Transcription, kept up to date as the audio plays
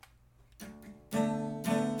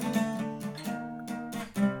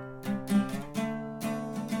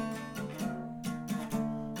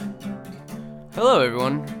Hello,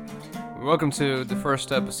 everyone. Welcome to the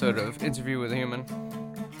first episode of Interview with a Human.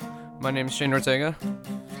 My name is Shane Ortega,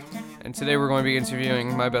 and today we're going to be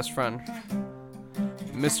interviewing my best friend,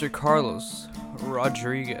 Mr. Carlos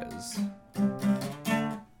Rodriguez.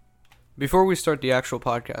 Before we start the actual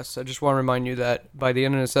podcast, I just want to remind you that by the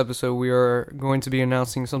end of this episode, we are going to be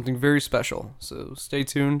announcing something very special. So stay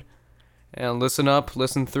tuned and listen up,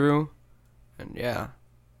 listen through, and yeah,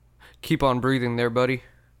 keep on breathing there, buddy.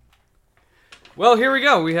 Well, here we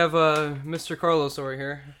go. We have Mr. Carlos over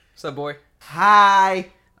here. What's up, boy? Hi,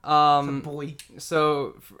 boy.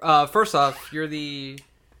 So first off, you're the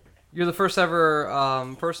first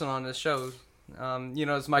ever person on this show.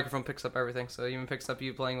 This microphone picks up everything, so it even picks up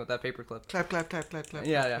you playing with that paperclip. Clap, clap, clap, clap, clap.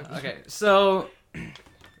 Yeah. Okay. So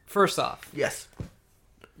first off, Yes.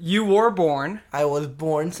 you were born. I was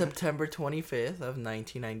born September 25th of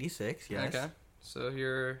 1996. Yes. Okay. So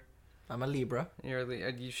I'm a Libra. are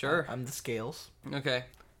you sure? I'm the scales. Okay.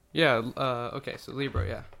 Yeah. Okay. So Libra.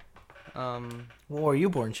 Yeah. When were you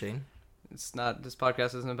born, Shane? It's not. This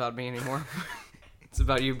podcast isn't about me anymore. It's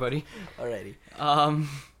about you, buddy. Alrighty.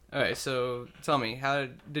 Alright, so tell me,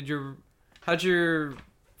 how'd your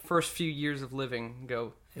first few years of living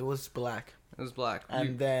go? It was black. It was black.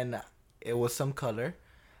 And then it was some color.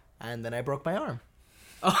 And then I broke my arm.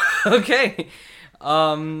 Oh, okay.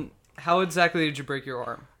 How exactly did you break your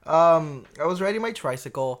arm? I was riding my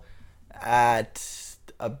tricycle at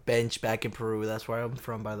a bench back in Peru. That's where I'm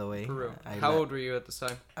from, by the way. Peru. How old were you at this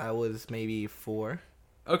time? I was maybe 4.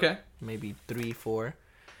 Okay. Maybe 3, 4.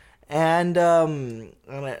 And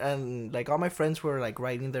like all my friends were like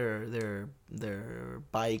riding their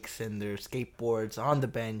bikes and their skateboards on the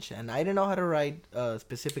bench, and I didn't know how to ride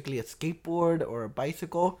specifically a skateboard or a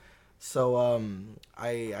bicycle, so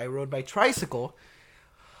I rode my tricycle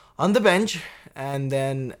on the bench, and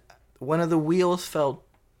then one of the wheels fell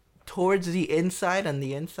towards the inside, and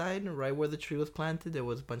the inside, right where the tree was planted, there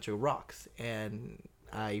was a bunch of rocks, and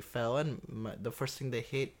I fell, and the first thing that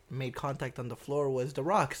made contact on the floor was the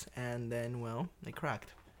rocks, and then, well, they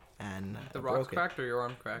cracked. And the rocks cracked or your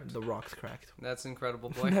arm cracked? The rocks cracked. That's incredible,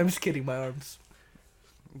 boy. I'm just kidding, my arms.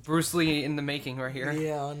 Bruce Lee in the making right here.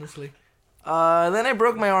 Yeah, honestly. Then I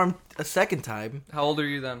broke my arm a second time. How old are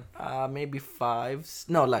you then? Maybe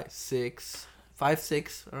 6, 5,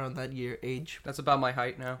 6, around that age. That's about my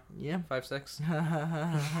height now. Yeah. 5'6".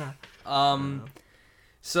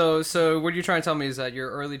 So what you're trying to tell me is that your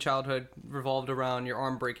early childhood revolved around your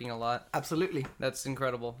arm breaking a lot. Absolutely. That's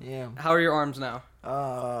incredible. Yeah. How are your arms now?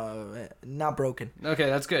 Not broken. Okay,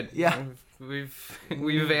 that's good. Yeah. We've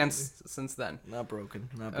advanced since then. Not broken.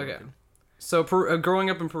 Okay. So growing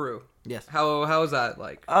up in Peru. Yes. How is that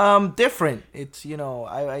like? Different. It's,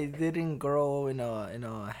 I didn't grow in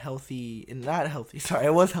a healthy, not healthy. Sorry, I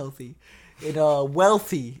was healthy, in a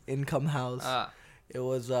wealthy income house. It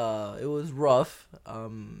was rough.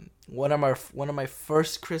 One of my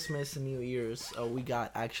first Christmas and New Year's, we got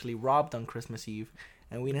actually robbed on Christmas Eve,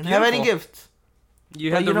 and we didn't have any gifts.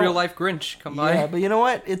 You had the real life Grinch come by. Yeah, but you know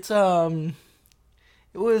what? It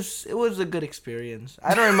was a good experience.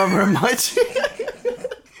 I don't remember much.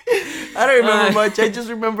 I just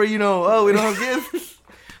remember, we don't have gifts.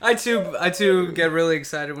 I too get really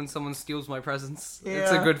excited when someone steals my presents. Yeah.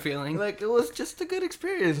 It's a good feeling. Like, it was just a good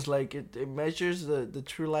experience. Like, it measures the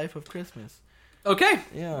true life of Christmas. Okay.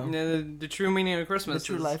 Yeah. The true meaning of Christmas. The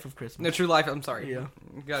true life of Christmas. The true life. I'm sorry. Yeah.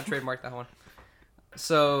 You gotta trademark that one.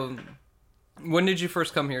 So, when did you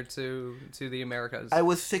first come here to the Americas? I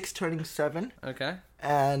was 6 turning 7. Okay.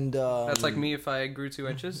 And that's like me if I grew 2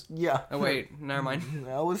 inches. Yeah. Oh wait, never mind.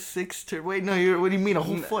 I was 6 wait, no, what do you mean, a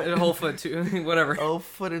whole foot? A whole foot too, whatever. A whole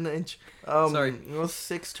foot and an inch. Sorry. I was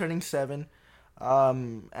 6 turning 7.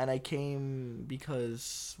 And I came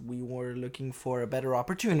because we were looking for a better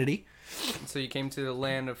opportunity. So you came to the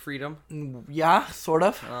land of freedom? Yeah, sort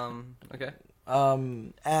of. Okay.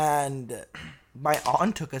 And my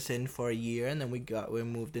aunt took us in for a year, and then we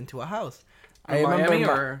moved into a house.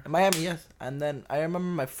 Miami, yes. And then I remember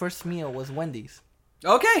my first meal was Wendy's.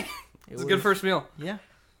 Okay, it's a good first meal. Yeah.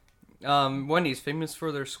 Wendy's famous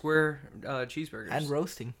for their square cheeseburgers and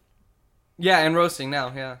roasting. Yeah, and roasting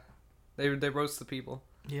now. Yeah, they roast the people.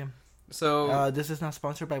 Yeah. So this is not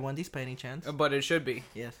sponsored by Wendy's by any chance, but it should be.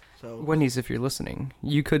 Yes. So Wendy's, if you're listening,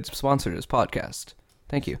 you could sponsor this podcast.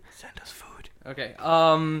 Thank you. Send us food. Okay.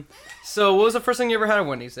 So what was the first thing you ever had at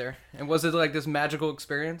Wendy's there? And was it like this magical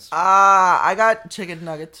experience? I got chicken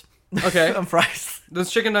nuggets. Okay. And fries.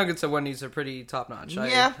 Those chicken nuggets at Wendy's are pretty top notch.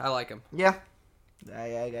 Yeah. I like them. Yeah.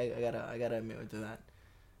 I gotta admit to that.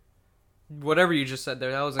 Whatever you just said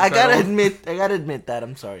there, that was incredible. I gotta admit that.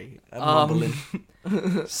 I'm sorry. I'm mumbling.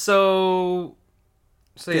 So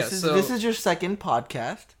So yeah, this is your second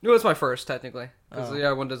podcast. it was my first technically because Oh. the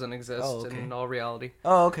other one doesn't exist Oh, okay. in all reality.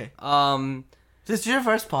 Oh, okay. Um, This is your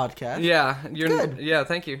first podcast. yeah, you're Good. Yeah,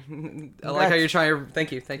 thank you. I like how you're trying to.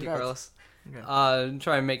 Thank you, Congrats. Carlos. Okay.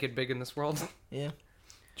 Try and make it big in this world. Yeah.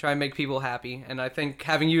 Try and make people happy, and I think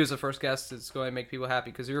having you as a first guest is going to make people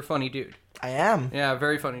happy because you're a funny dude. I am. Yeah,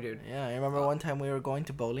 very funny dude. Yeah, I remember one time we were going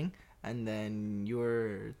to bowling, and then you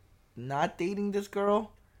were not dating this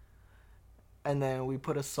girl, and then we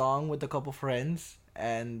put a song with a couple friends,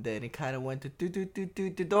 and then it kind of went to do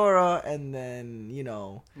Dora, and then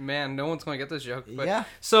Man, no one's going to get this joke. But yeah.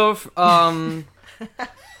 So,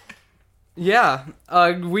 yeah,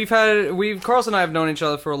 Carlos and I have known each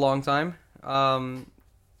other for a long time.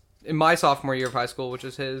 In my sophomore year of high school, which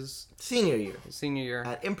is his Senior year senior year.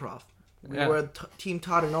 at improv, we Yeah. were Team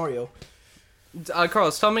Todd and Oreo.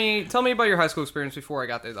 Carlos, tell me about your high school experience before I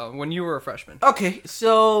got there, though. When you were a freshman. Okay,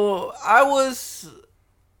 so I was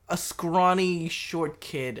a scrawny, short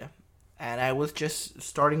kid, and I was just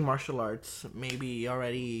starting martial arts, maybe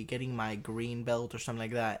already getting my green belt or something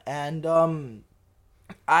like that. And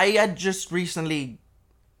I had just recently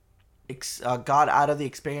got out of the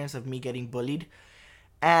experience of me getting bullied,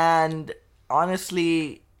 and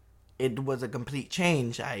honestly, it was a complete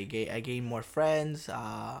change. I gained more friends.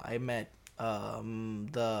 I met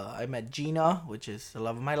Gina, which is the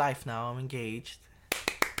love of my life now. I'm engaged.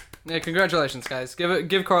 Yeah, congratulations, guys.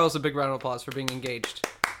 Give Carlos a big round of applause for being engaged.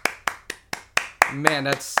 Man,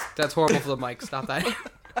 that's horrible for the mic. Stop that.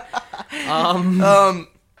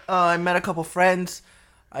 I met a couple friends.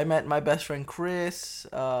 I met my best friend Chris.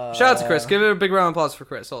 Shout out to Chris. Give it a big round of applause for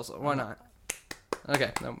Chris also. Why not?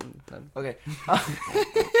 Okay. No. Okay.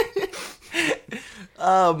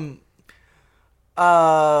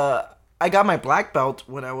 I got my black belt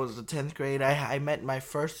when I was in 10th grade. I met my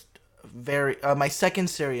my second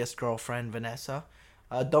serious girlfriend, Vanessa.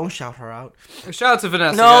 Don't shout her out. Shout out to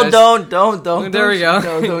Vanessa. No, guys. don't. There we go.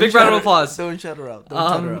 Don't Big shout round of her- applause. Don't shout her out. Don't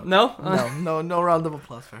shout her out. No? No round of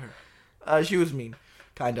applause for her. She was mean,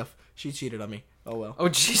 kind of. She cheated on me. Oh well. Oh,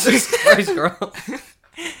 Jesus Christ, girl.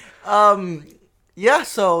 Yeah.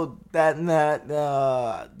 So that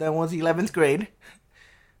was 11th grade.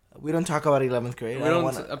 We don't talk about 11th grade. We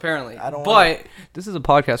don't, apparently. I don't But this is a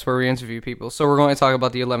podcast where we interview people, so we're going to talk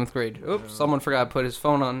about the 11th grade. Oops, someone forgot to put his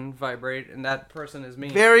phone on vibrate, and that person is me.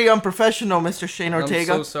 Very unprofessional, Mr. Shane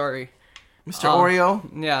Ortega. I'm so sorry. Mr. Oreo.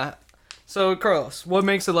 Yeah. So, Carlos, what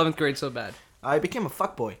makes 11th grade so bad? I became a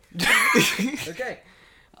fuckboy. Okay.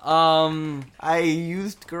 I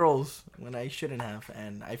used girls when I shouldn't have,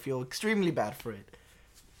 and I feel extremely bad for it.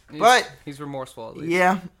 He's remorseful at least.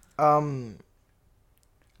 Yeah.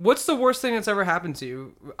 What's the worst thing that's ever happened to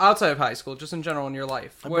you outside of high school, just in general in your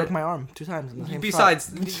life? I broke my arm 2 times in the same Besides,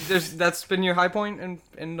 spot. that's been your high point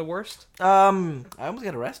and the worst. I almost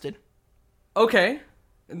got arrested. Okay,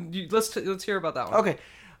 let's hear about that one. Okay.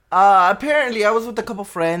 Apparently, I was with a couple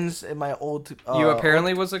friends in my old. You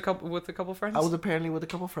apparently was with a couple friends. I was apparently with a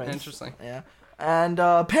couple friends. Interesting. Yeah, and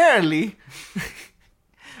apparently,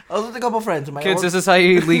 I was with a couple friends. In my Kids, old... this is how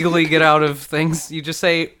you legally get out of things. You just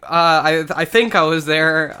say, I think I was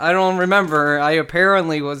there. I don't remember. I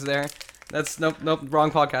apparently was there. That's nope,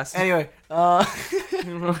 wrong podcast. Anyway, I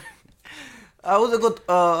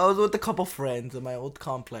was with a couple friends in my old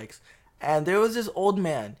complex, and there was this old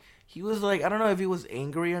man. He was like, I don't know if he was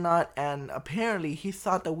angry or not, and apparently he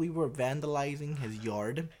thought that we were vandalizing his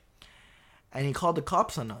yard, and he called the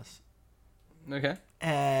cops on us. Okay.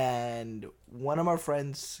 And one of our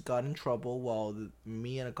friends got in trouble while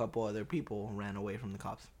me and a couple other people ran away from the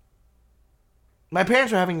cops. My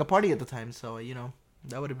parents were having a party at the time, so,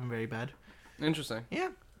 that would have been very bad. Interesting.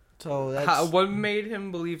 Yeah. So that's... What made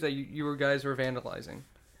him believe that you guys were vandalizing?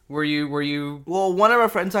 Were you? Well, one of our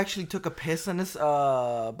friends actually took a piss on his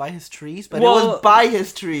by his trees, but it was by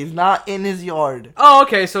his trees, not in his yard. Oh,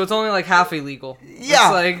 okay. So it's only like half illegal.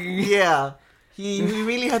 Yeah. It's Yeah. He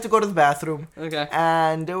really had to go to the bathroom. Okay.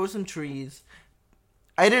 And there were some trees.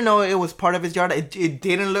 I didn't know it was part of his yard. It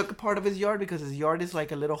didn't look part of his yard because his yard is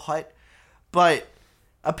like a little hut. But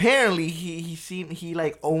apparently he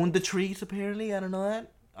like owned the trees. Apparently, I don't know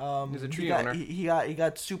that. He's a tree owner. He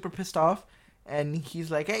got super pissed off. And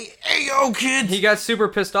he's like, hey, yo, kids! He got super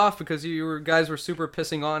pissed off because you guys were super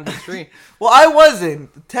pissing on his tree. Well, I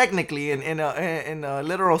wasn't, technically, in a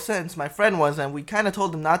literal sense. My friend was, and we kind of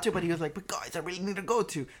told him not to, but he was like, but guys, I really need to go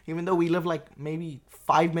to. Even though we live like maybe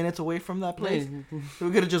 5 minutes away from that place. So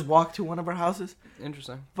we could have just walked to one of our houses.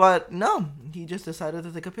 Interesting. But no, he just decided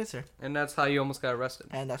to take a pisser. And that's how you almost got arrested.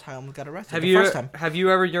 And that's how I almost got arrested Have first time. Have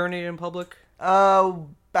you ever urinated in public?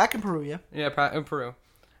 Back in Peru, yeah. Yeah, in Peru.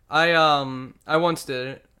 I once did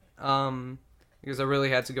it. because I really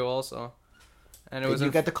had to go also. And it Did was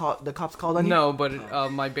you get the cops called on you? no, but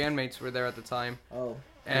my bandmates were there at the time. Oh.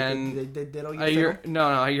 And they don't I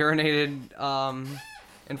I urinated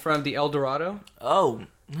in front of the El Dorado. Oh,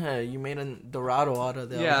 yeah, you made a Dorado out of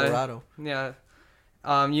the El Dorado. Yeah.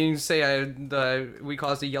 You can say we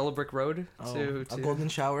caused a yellow brick road to a golden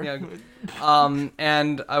shower. Yeah.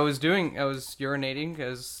 And I was urinating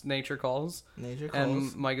as nature calls. Nature calls.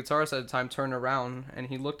 And my guitarist at the time turned around and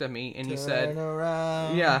he looked at me and he said, "Turn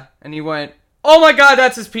around." "Yeah," and he went, "Oh my God,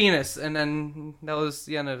 that's his penis!" And then that was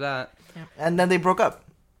the end of that. Yeah. And then they broke up.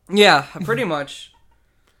 Yeah, pretty much.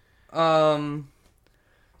 So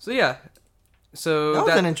yeah. So that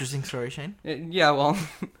was an interesting story, Shane. Yeah, well.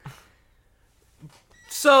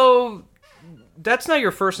 So that's not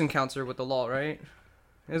your first encounter with the law, right?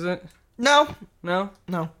 Is it? No. No?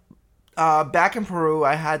 No. Back in Peru,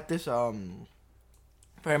 I had this,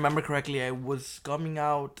 if I remember correctly, I was coming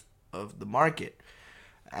out of the market,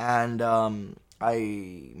 and,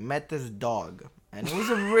 I met this dog, and it was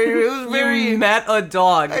very... You met a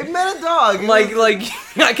dog. I met a dog. Like,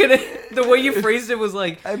 I could... The way you phrased it was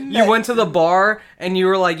like, you went to the bar, and you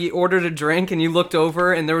were like, you ordered a drink, and you looked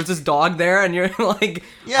over, and there was this dog there, and you're like,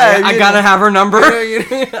 yeah, I gotta have her number. If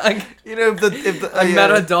the I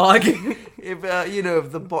met a dog. If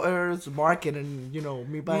if the bar is market and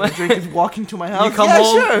me buying a drink is walking to my house, you come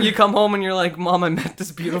home. Sure. You come home and you're like, "Mom, I met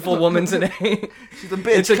this beautiful woman today. She's a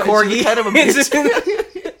bitch. It's a corgi." She's kind of a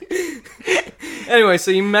bitch. Anyway,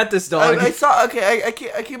 so you met this dog. I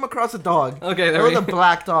came across a dog. Okay, there was a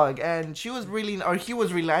black dog, and he was really. I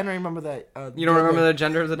don't remember that. You don't remember the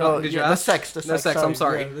gender of the dog? Did you ask? The sex. I'm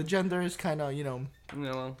sorry. Yeah, the gender is kind of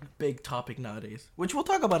big topic nowadays, which we'll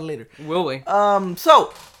talk about later. Will we?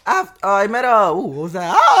 So after I met a. Ooh, what was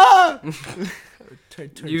that? Ah!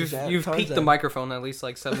 You've peaked the microphone at least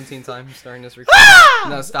like 17 times during this recording.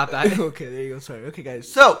 No, stop that. Okay, there you go. Sorry. Okay,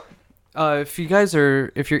 guys. So. If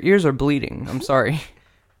your ears are bleeding, I'm sorry.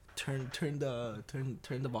 Turn the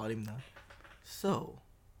volume down. So,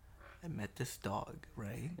 I met this dog,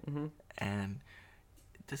 right? Mm-hmm. And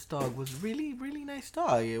this dog was really, really nice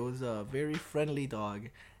dog. It was a very friendly dog,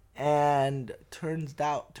 and turned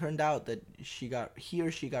out that she got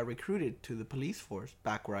recruited to the police force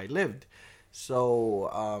back where I lived. So,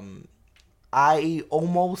 I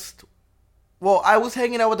almost. Well, I was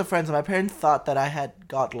hanging out with the friends, and my parents thought that I had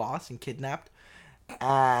got lost and kidnapped,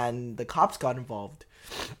 and the cops got involved.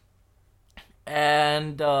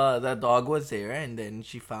 And the dog was there, and then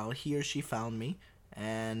she found me,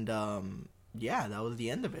 and yeah, that was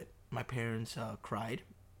the end of it. My parents cried.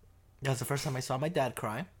 That was the first time I saw my dad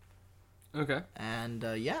cry. Okay. And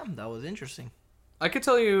yeah, that was interesting. I could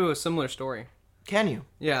tell you a similar story. Can you?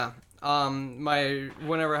 Yeah.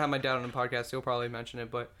 Whenever I have my dad on the podcast, he'll probably mention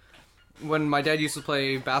it, but. When my dad used to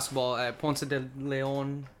play basketball at Ponce de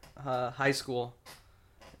Leon High School,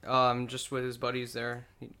 just with his buddies there.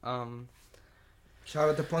 Shout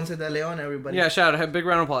out to Ponce de Leon, everybody. Yeah, shout out. Big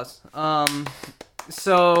round of applause.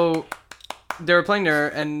 So they were playing there,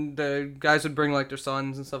 and the guys would bring like their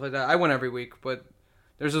sons and stuff like that. I went every week, but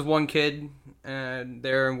there's this one kid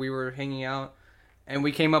there, and we were hanging out, and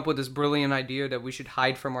we came up with this brilliant idea that we should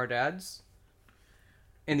hide from our dads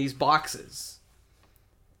in these boxes.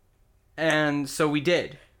 And so we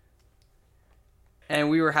did. And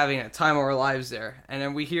we were having a time of our lives there. And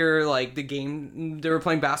then we hear, like, the game. They were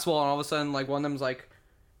playing basketball, and all of a sudden, like, one of them's like,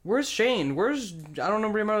 "Where's Shane? I don't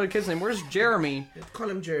remember the kid's name. Where's Jeremy?" Let's call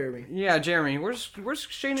him Jeremy. Yeah, Jeremy. Where's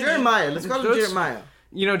Shane? Jeremiah. Let's call him Jeremiah.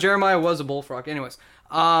 Jeremiah was a bullfrog. Anyways.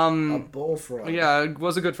 A bullfrog. Yeah,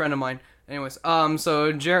 was a good friend of mine. Anyways.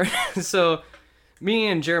 So me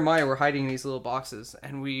and Jeremiah were hiding in these little boxes,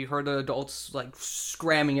 and we heard the adults, like,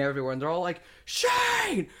 scramming everywhere, and they're all like,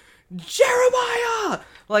 "Shane! Jeremiah!"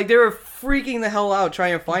 Like, they were freaking the hell out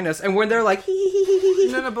trying to find us, and when they're like,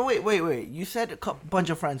 No, but wait. You said a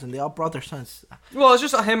bunch of friends, and they all brought their sons. Well, it's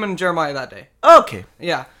just him and Jeremiah that day. Okay.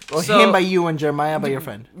 Yeah. Well, him by you and Jeremiah by your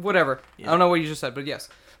friend. Whatever. Yeah. I don't know what you just said, but yes.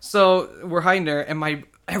 So, we're hiding there, and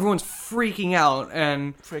everyone's freaking out,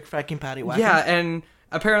 and... Fracking patty whacking. Yeah, and...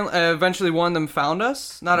 Apparently, eventually one of them found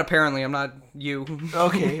us. Not apparently, I'm not you.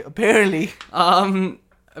 Okay, apparently.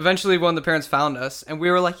 Eventually one of the parents found us, and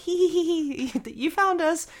we were like, hee, you found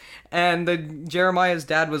us. And Jeremiah's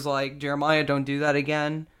dad was like, "Jeremiah, don't do that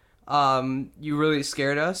again. You really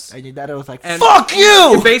scared us." And your dad was like, "Fuck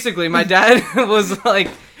you!" Basically, my dad was like,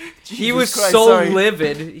 he was Christ, so sorry.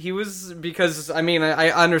 livid. He was, because, I mean, I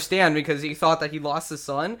understand, because he thought that he lost his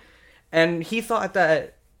son, and he thought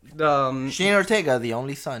that... Shane Ortega, the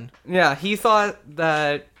only son. Yeah, he thought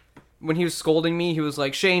that when he was scolding me, he was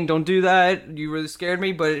like, Shane, don't do that. You really scared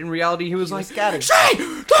me. But in reality, he was like, scattered. Shane, don't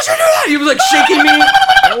you do that. He was like shaking me.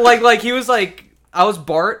 like he was like, I was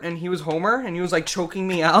Bart and he was Homer and he was like choking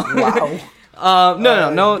me out. Wow.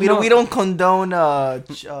 No. We don't condone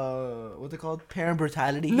what's it called? Parent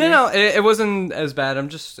brutality. No, it wasn't as bad. I'm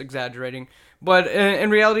just exaggerating. But in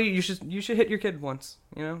reality, you should hit your kid once.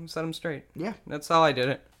 You know, set him straight. Yeah. That's how I did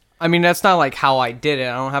it. I mean, that's not like how I did it.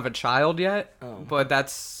 I don't have a child yet. Oh. But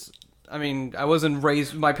that's. I mean, I wasn't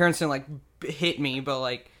raised. My parents didn't like hit me, but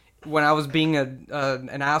like when I was being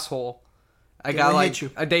an asshole, I got like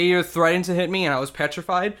they either threatened to hit me and I was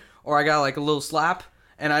petrified, or I got like a little slap.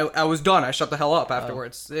 And I was done. I shut the hell up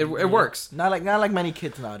afterwards. It works. Not like many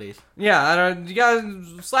kids nowadays. Yeah, you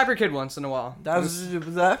gotta slap your kid once in a while. Was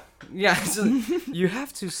that? Yeah, you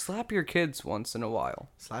have to slap your kids once in a while.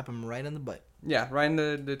 Slap them right in the butt. Yeah, right in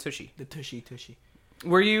the tushy. The tushy.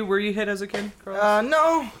 Were you hit as a kid, Carlos?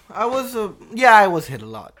 No, I was. I was hit a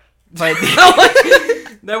lot. But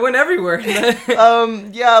that went everywhere.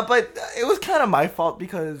 Yeah, but it was kind of my fault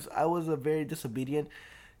because I was a very disobedient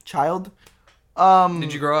child.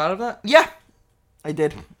 Did you grow out of that? Yeah, I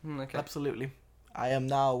did. Okay. Absolutely. I am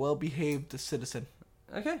now a well-behaved citizen.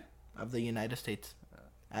 Okay. Of the United States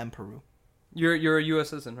and Peru. You're a U.S.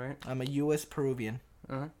 citizen, right? I'm a U.S. Peruvian.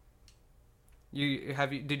 Uh-huh.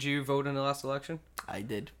 Did you vote in the last election? I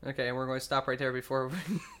did. Okay, and we're going to stop right there before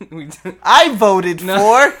we I voted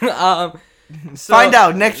for. Find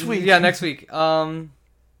out next week. Yeah, next week.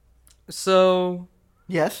 So.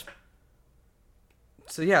 Yes.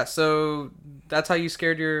 So that's how you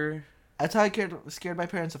scared your. That's how I scared my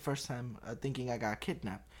parents the first time, thinking I got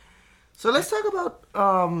kidnapped. So let's talk about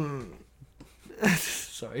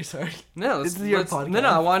Sorry. No, this is your podcast. No.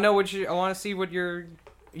 I want to know I want to see what your.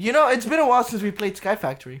 You know, it's been a while since we played Sky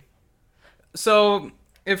Factory. So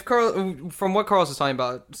from what Carlos is talking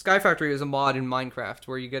about, Sky Factory is a mod in Minecraft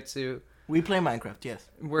where you get to. We play Minecraft, yes.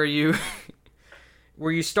 Where you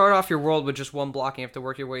start off your world with just one block and you have to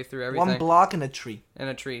work your way through everything. One block and a tree.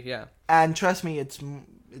 Yeah. And trust me, it's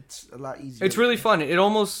a lot easier. It's really fun. It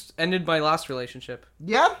almost ended my last relationship.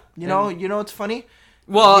 Yeah, you know it's funny.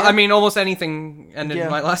 Well, yeah. I mean, almost anything ended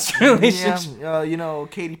my last relationship. Yeah,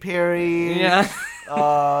 Katy Perry. Yeah.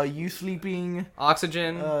 You sleeping.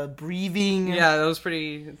 Oxygen. Breathing. Yeah, that was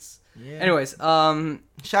pretty. Yeah. Anyways,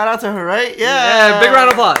 shout out to her, right? Yeah. Big round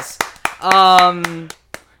of applause.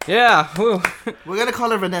 Yeah. Whew. We're gonna call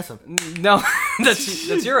her Vanessa. No,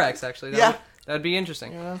 that's your ex actually. Yeah. That'd be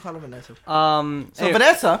interesting. Yeah, we're gonna call her Vanessa. So anyway,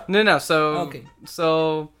 Vanessa. No. So okay.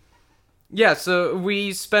 So. Yeah, so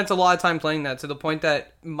we spent a lot of time playing that to the point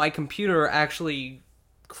that my computer actually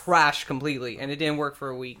crashed completely and it didn't work for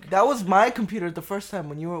a week. That was my computer the first time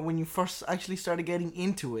when you first actually started getting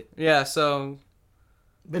into it. Yeah, so.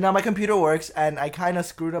 But now my computer works and I kind of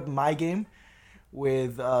screwed up my game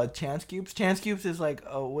with Chance Cubes. Chance Cubes is like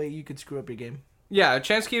a way you could screw up your game. Yeah,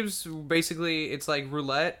 Chance Cubes basically it's like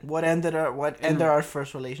roulette. What ended our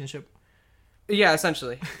first relationship? Yeah,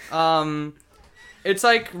 essentially. It's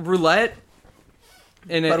like roulette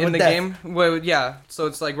in the game. Well, yeah, so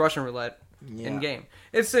it's like Russian roulette in game.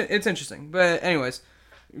 It's interesting, but anyways,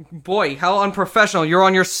 boy, how unprofessional! You're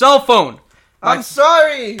on your cell phone. I'm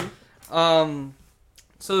sorry.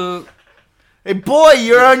 So, hey boy,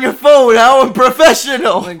 you're on your phone. How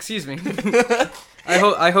unprofessional! Excuse me.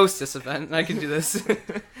 I host this event and I can do this.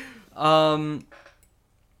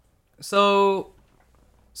 So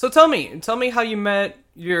tell me how you met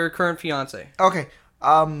your current fiance. Okay.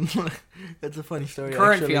 That's a funny story.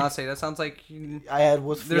 Current fiance. That sounds like there's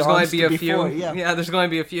going to be a before. few. Yeah, there's going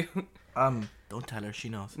to be a few. Don't tell her. She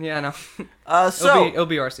knows. Yeah, I know. It'll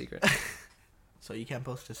be our secret. So you can't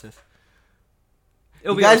post this.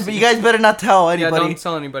 You guys better not tell anybody. Yeah, don't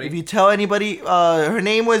tell anybody. If you tell anybody, her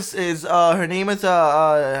name is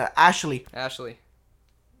Ashley. Ashley.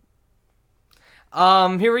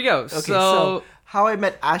 Here we go. Okay, so how I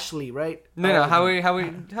met Ashley, right? No, how you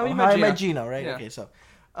met Gina? I met Gina, right? Yeah. Okay, so,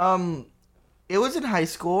 it was in high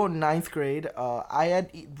school, 9th grade. I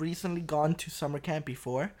had recently gone to summer camp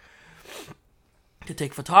before to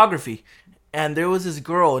take photography, and there was this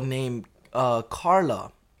girl named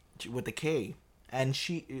Carla with a K, and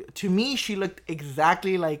to me she looked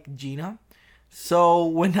exactly like Gina. So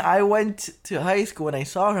when I went to high school and I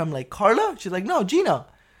saw her, I'm like, Carla? She's like, no, Gina.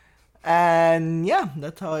 And yeah,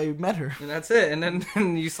 that's how I met her. And that's it. And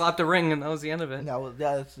then you slapped a ring, and that was the end of it.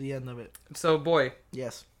 That's the end of it. So, boy.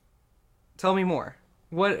 Yes. Tell me more.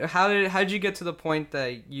 How did you get to the point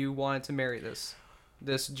that you wanted to marry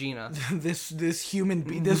this Gina? this human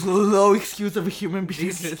being, this low excuse of a human being.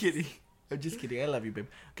 I'm just kidding. I love you, babe.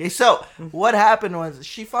 Okay, so what happened was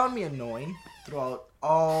she found me annoying. throughout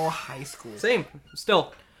all high school. Same.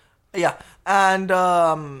 Still. Yeah, and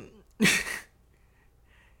and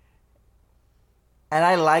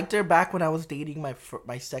I liked her back when I was dating my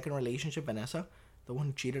second relationship, Vanessa, the one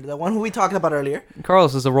who cheated, the one who we talked about earlier.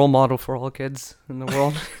 Carlos is a role model for all kids in the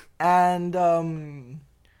world. And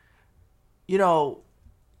you know,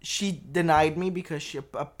 she denied me because she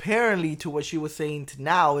apparently, to what she was saying to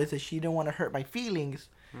now, is that she didn't want to hurt my feelings.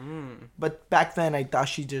 But back then, I thought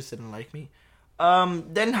she just didn't like me.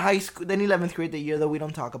 Then high school, then 11th grade, the year that we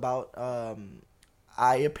don't talk about,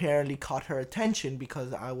 I apparently caught her attention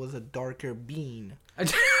because I was a darker bean.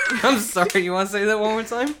 I'm sorry, you want to say that one more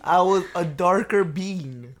time? I was a darker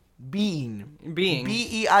bean. Being.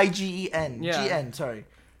 B-E-I-G-E-N. Yeah. G-N, sorry.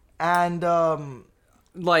 And,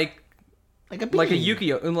 Like a bean. a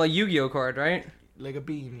Yu-Gi-Oh card, right? Like a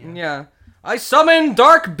bean, yeah. Yeah. I summon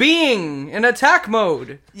Dark Being in attack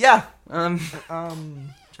mode. Yeah. Shout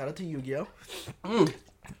out to Yu-Gi-Oh.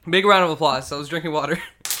 Big round of applause. I was drinking water.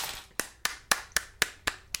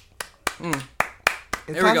 It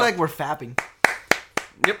There we sounds go. like we're fapping.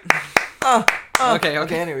 Yep.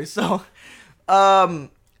 Okay, anyway, so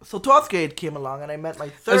 12th grade came along and I met my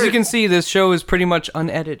third. As you can see, this show is pretty much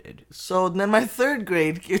unedited. So then my third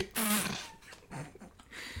grade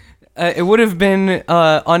It would have been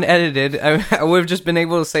unedited. I would have just been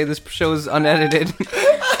able to say this show is unedited. but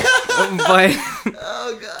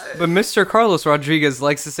Oh god. but Mr. Carlos Rodriguez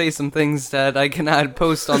likes to say some things that I cannot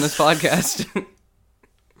post on this podcast.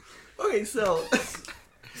 Okay, so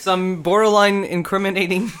Some borderline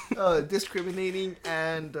incriminating. discriminating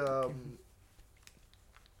and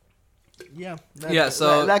yeah.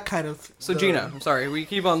 That kind of. So Gina, I'm sorry, we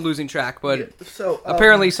keep on losing track, but So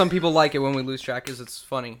apparently some people like it when we lose track because it's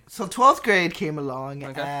funny. So 12th grade came along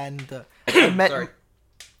and I met. Sorry, I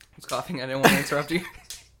was coughing. I didn't want to interrupt you.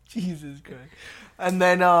 Jesus Christ. And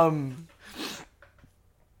then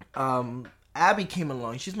Abby came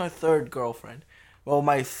along. She's my third girlfriend. Well,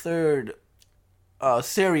 my third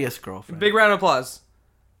serious girlfriend. Big round of applause.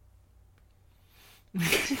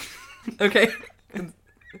 Okay.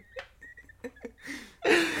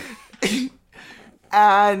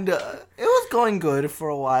 And it was going good for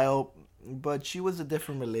a while, but she was a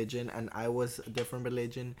different religion and I was a different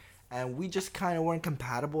religion, and we just kind of weren't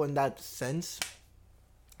compatible in that sense.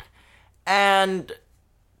 And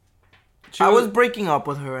I was breaking up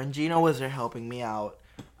with her, and Gina was there helping me out,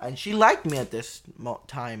 and she liked me at this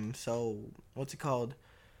time. So what's it called?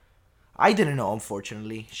 I didn't know,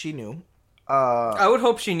 unfortunately. She knew. I would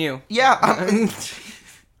hope she knew. Yeah.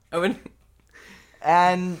 I would.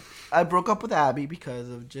 And I broke up with Abby because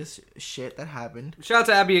of just shit that happened. Shout out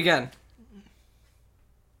to Abby again.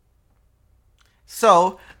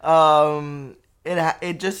 So,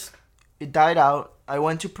 it died out. I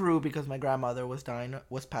went to Peru because my grandmother was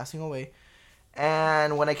passing away.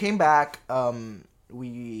 And when I came back,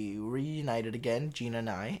 we reunited again, Gina and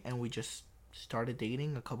I, and we just started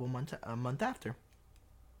dating a month after.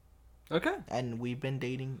 Okay. And we've been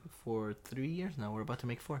dating for 3 years now. We're about to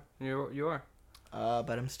make 4. You are.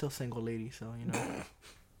 But I'm still single, lady, so, you know.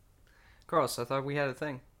 Carlos, I thought we had a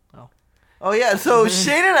thing. Oh, yeah, so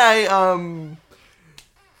Shane and I,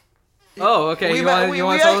 Oh, okay. You want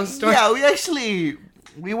to tell the story? Yeah,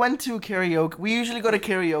 we went to karaoke. We usually go to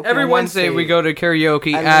karaoke Every on Wednesday we go to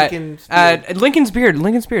karaoke at Lincoln's Beard.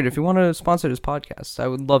 Lincoln's Beard. If you want to sponsor this podcast, I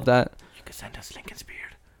would love that. You can send us Lincoln's Beard.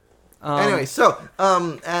 Anyway, so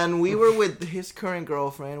and we were with his current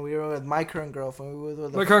girlfriend. We were with my current girlfriend. We were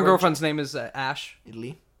with my current girlfriend's name is Ash.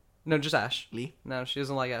 Lee. No, just Ash. Lee. No, she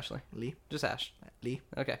doesn't like Ashley. Lee. Just Ash. Lee.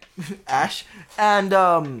 Okay. Ash. And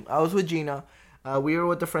I was with Gina. We were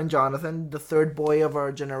with the friend Jonathan, the third boy of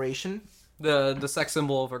our generation. The sex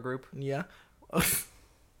symbol of our group. Yeah.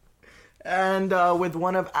 And with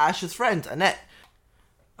one of Ash's friends, Annette.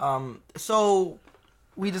 So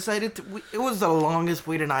we decided it was the longest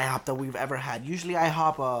wait in IHOP that we've ever had. Usually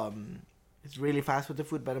IHOP is really fast with the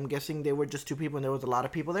food, but I'm guessing they were just 2 people and there was a lot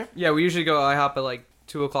of people there. Yeah, we usually go IHOP at like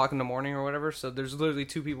 2:00 in the morning or whatever. So there's literally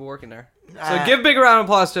 2 people working there. So give a big round of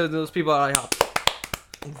applause to those people at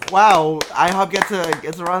IHOP. Wow, IHOP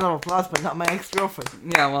gets a round of applause, but not my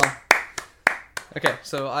ex-girlfriend. Yeah, well. Okay,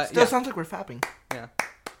 so Still sounds like we're fapping. Yeah.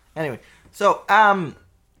 Anyway, so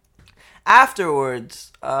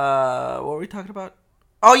afterwards, what were we talking about?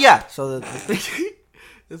 Oh yeah, so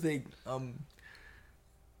the thing,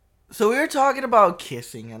 So we were talking about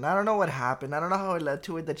kissing, and I don't know what happened. I don't know how it led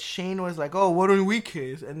to it. That Shane was like, "Oh, why don't we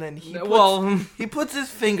kiss?" And then he puts his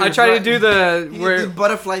fingers. I try to do the the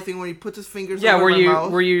butterfly thing where he puts his fingers. Yeah, over my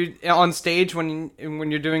mouth. were you on stage when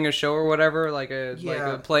you're doing a show or whatever, like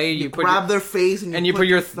a play, you grab their face and you put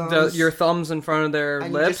your thumbs in front of their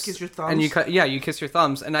lips, you just kiss your thumbs, and you kiss your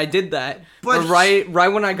thumbs, and I did that, but right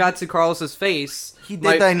when I got to Carlos's face, he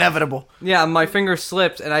did the inevitable. Yeah, my finger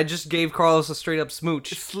slipped, and I just gave Carlos a straight up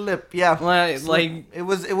smooch. Slip, yeah. Like it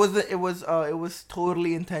was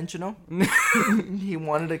totally intentional. He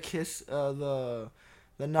wanted to kiss the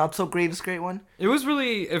not so greatest great one. It was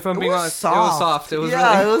really, if I'm being honest, soft. It was soft. It was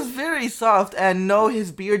it was very soft. And no,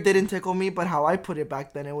 his beard didn't tickle me, but how I put it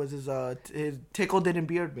back then, it was his tickle didn't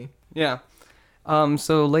beard me. Yeah.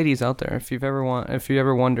 So ladies out there, if you ever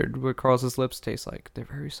wondered what Carlos's lips taste like, they're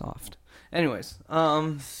very soft. Anyways,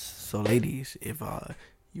 so ladies, if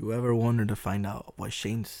you ever wanted to find out what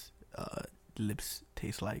Shane's lips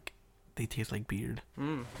taste like, they taste like beard.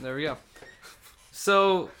 There we go.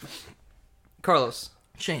 So, Carlos,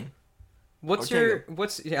 Shane, that's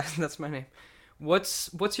my name. What's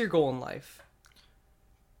your goal in life?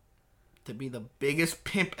 To be the biggest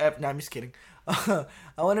pimp ever. No, I'm just kidding. I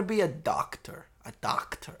want to be a doctor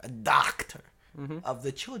Mm-hmm. of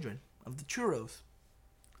the children, of the churros.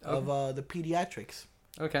 Of the pediatrics.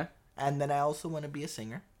 Okay. And then I also want to be a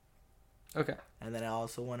singer. Okay. And then I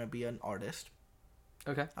also want to be an artist.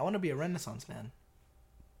 Okay. I want to be a Renaissance man.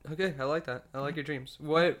 Okay, I like that. I like your dreams.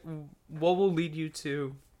 What will lead you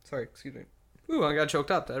to... Sorry, excuse me. Ooh, I got choked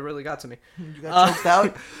up. That really got to me. You got choked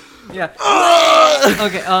out? Yeah.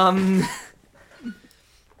 Okay,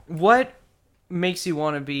 what makes you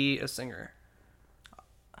want to be a singer?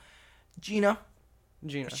 Gina.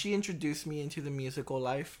 She introduced me into the musical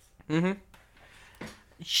life. Mm-hmm.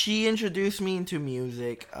 She introduced me into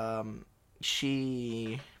music.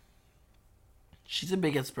 She's a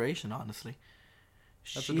big inspiration, honestly.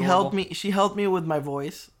 She helped me with my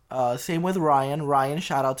voice. Same with Ryan. Ryan,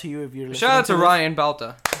 shout out to you if you're listening. Shout out to Ryan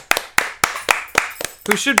Balta,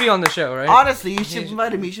 who should be on the show, right? Honestly, you should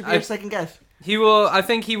invite him. He should be our second guest. He will. I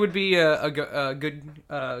think he would be a good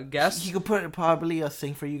guest. He could probably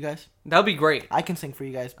sing for you guys. That'd be great. I can sing for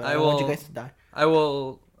you guys, but I don't want you guys to die. I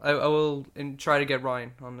will try to get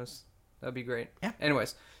Ryan on this. That'd be great. Yeah.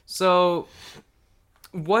 Anyways, so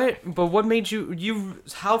what made you?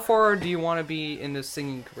 How far do you want to be in this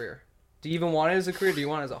singing career? Do you even want it as a career? Do you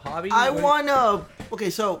want it as a hobby?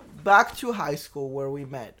 Okay, so back to high school where we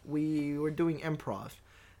met. We were doing improv.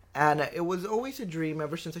 And it was always a dream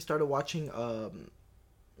ever since I started watching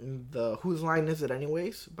the Whose Line Is It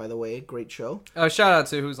Anyways? By the way, great show. Shout out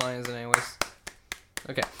to Whose Line Is It Anyways?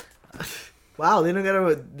 Okay. Wow, they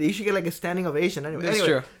should get like a standing ovation anyway. That's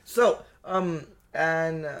true. So,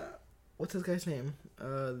 and what's this guy's name?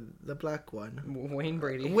 The black one. Wayne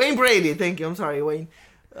Brady. Wayne Brady, thank you. I'm sorry, Wayne.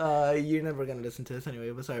 You're never gonna listen to this anyway,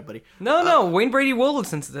 but sorry, buddy. No, Wayne Brady will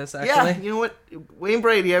listen to this, actually. Yeah, you know what? Wayne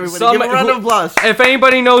Brady, everybody. Give him a round of applause. If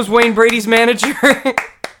anybody knows Wayne Brady's manager.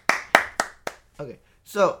 Okay,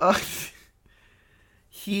 so,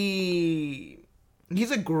 he's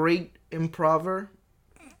a great improvisationer,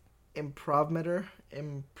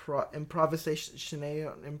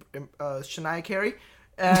 Shania Carey,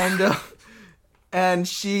 and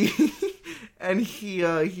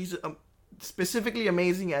he's specifically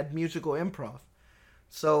amazing at musical improv.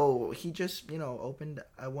 So he just, opened,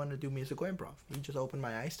 I want to do musical improv. He just opened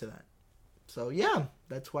my eyes to that. So yeah,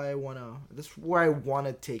 that's where I want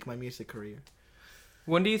to take my music career.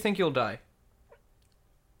 When do you think you'll die?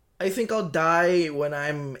 I think I'll die when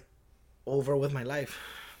I'm over with my life.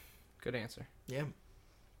 Good answer. Yeah.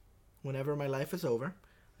 Whenever my life is over,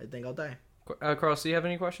 I think I'll die. Carlos, do you have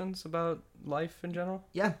any questions about life in general?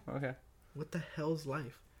 Yeah. Okay. What the hell's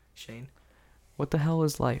life, Shane? What the hell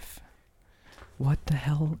is life? What the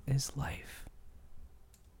hell is life?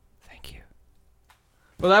 Thank you.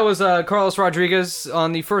 Well, that was Carlos Rodriguez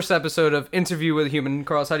on the first episode of Interview with a Human.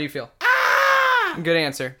 Carlos, how do you feel? Good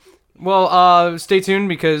answer. Well, stay tuned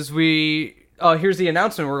because here's the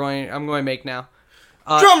announcement I'm going to make now.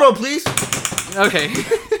 Drum roll, please. Okay.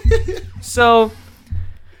 So,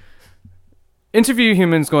 Interview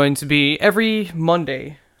Human's going to be every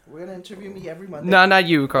Monday. We're going to interview me every Monday? No, not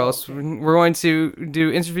you, Carlos. Okay. We're going to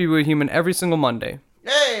do Interview with a Human every single Monday.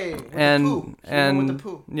 Hey! With the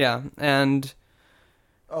poo. Yeah, and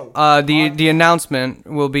the announcement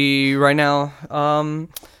will be right now.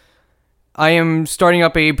 I am starting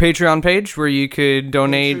up a Patreon page where you could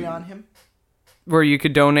donate. Patreon him? Where you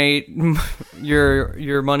could donate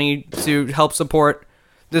your money to help support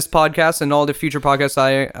this podcast and all the future podcasts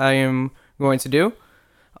I am going to do.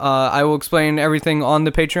 I will explain everything on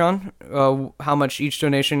the Patreon, how much each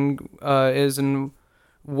donation is and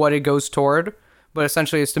what it goes toward. But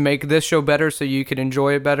essentially, it's to make this show better so you could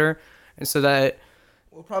enjoy it better, and so that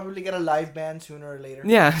We'll probably get a live band sooner or later.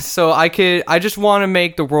 yeah. So I just want to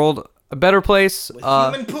make the world a better place. With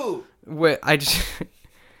human poo. I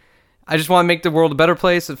just want to make the world a better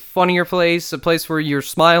place, a funnier place, a place where you're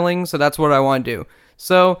smiling. So that's what I want to do.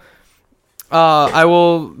 So I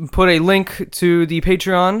will put a link to the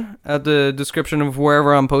Patreon at the description of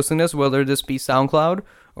wherever I'm posting this, whether this be SoundCloud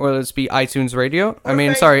or whether this be iTunes Radio. Or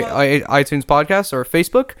iTunes Podcast or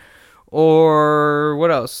Facebook. Or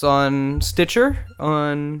what else? On Stitcher?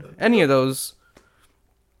 On any of those.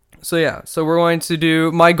 So yeah, so we're going to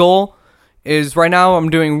do... My goal is right now I'm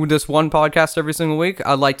doing this one podcast every single week.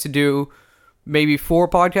 I'd like to do maybe 4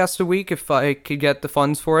 podcasts a week if I could get the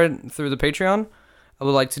funds for it through the Patreon. I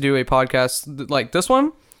would like to do a podcast like this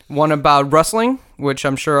one about wrestling, which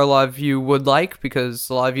I'm sure a lot of you would like because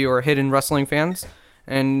a lot of you are hidden wrestling fans,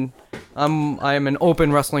 and I am an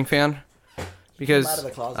open wrestling fan because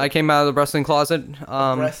I came out of the wrestling closet.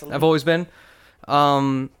 I've always been.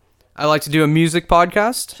 I like to do a music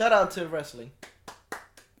podcast. Shout out to wrestling.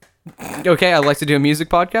 Okay, I'd like to do a music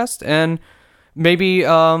podcast, and maybe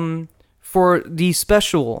for the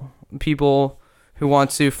special people who want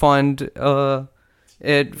to fund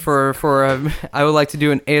it for I would like to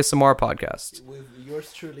do an ASMR podcast With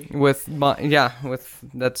yours truly.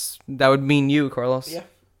 That would mean you, Carlos. Yeah.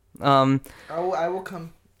 I will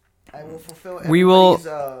come. I will fulfill. We will,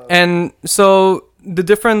 and so the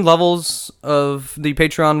different levels of the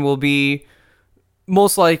Patreon will be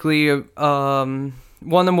most likely one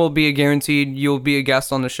of them will be a guaranteed you'll be a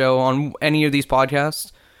guest on the show on any of these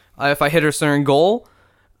podcasts. If I hit a certain goal,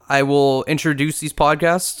 I will introduce these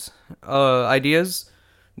podcast ideas,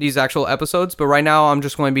 these actual episodes. But right now, I'm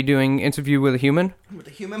just going to be doing interview with a human. With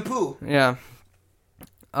a human poo. Yeah.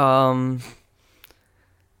 And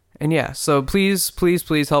yeah, so please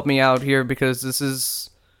help me out here because this is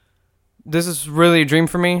really a dream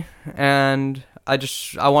for me, and I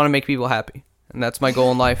want to make people happy, and that's my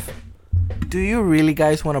goal in life. Do you really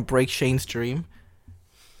guys want to break Shane's dream?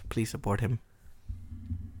 Please support him.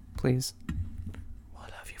 Please.